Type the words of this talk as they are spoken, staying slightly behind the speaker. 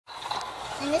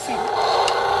And this one.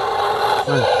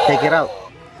 Take it out.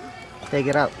 Take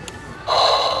it out.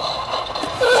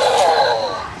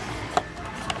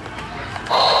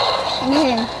 And this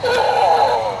one.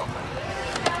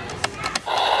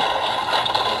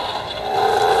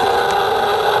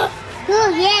 Oh,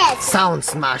 yes. Sound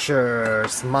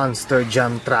Smashers Monster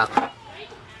Jam Track.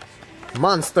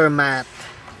 Monster Mat.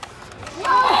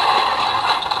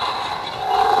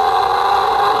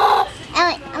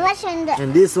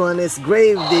 And this one is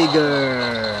Grave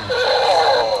Digger.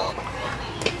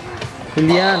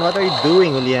 Julian, what are you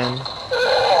doing, Julian?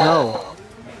 No.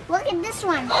 Look at this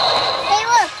one. Hey,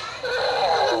 look.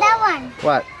 Look at that one.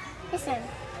 What? This one.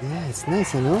 Yeah, it's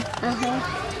nice, you know?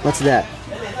 What's that?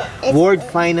 It's World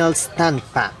Final Stand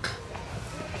Pack.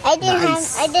 I didn't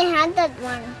Nice. have that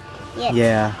one yet.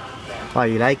 Yeah. Oh,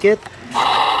 you like it?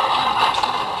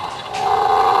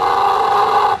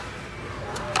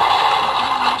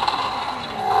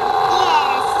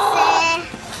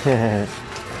 Yes.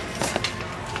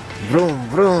 Vroom,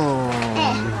 vroom.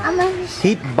 I'm gonna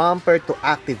Heat bumper to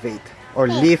activate or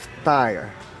lift tire.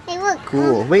 Hey, look.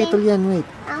 Cool. Wait, Julian, wait.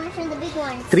 I want to show the big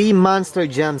ones. 3 Monster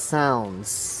Jam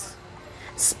sounds.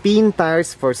 Spin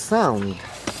tires for sound.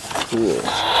 Cool.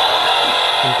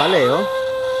 Ang pala eh, oh.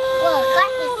 Look, what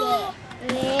is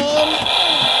it? Red.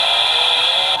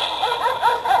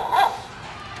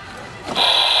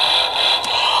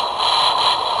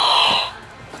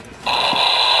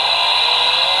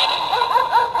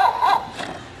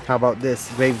 How about this?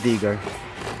 Grave Digger.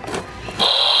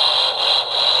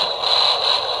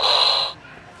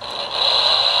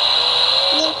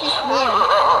 This is there.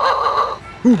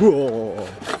 Whoa.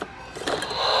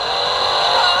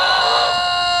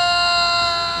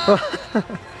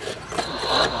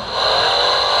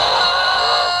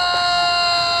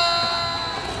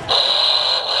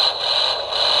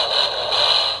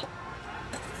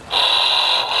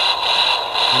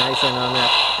 Nice and on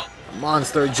that.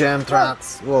 Monster Jam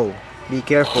tracks. Whoa, be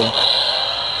careful.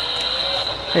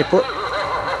 Hey, put.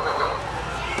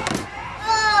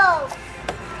 Oh!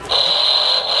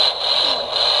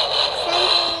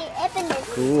 Somebody open it.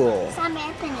 Cool. Somebody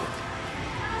open it.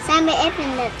 Somebody open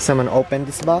it. Someone open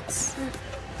this box?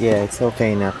 Yeah, it's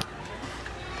okay now.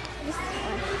 This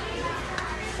one.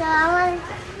 So I want to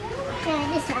try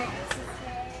this one.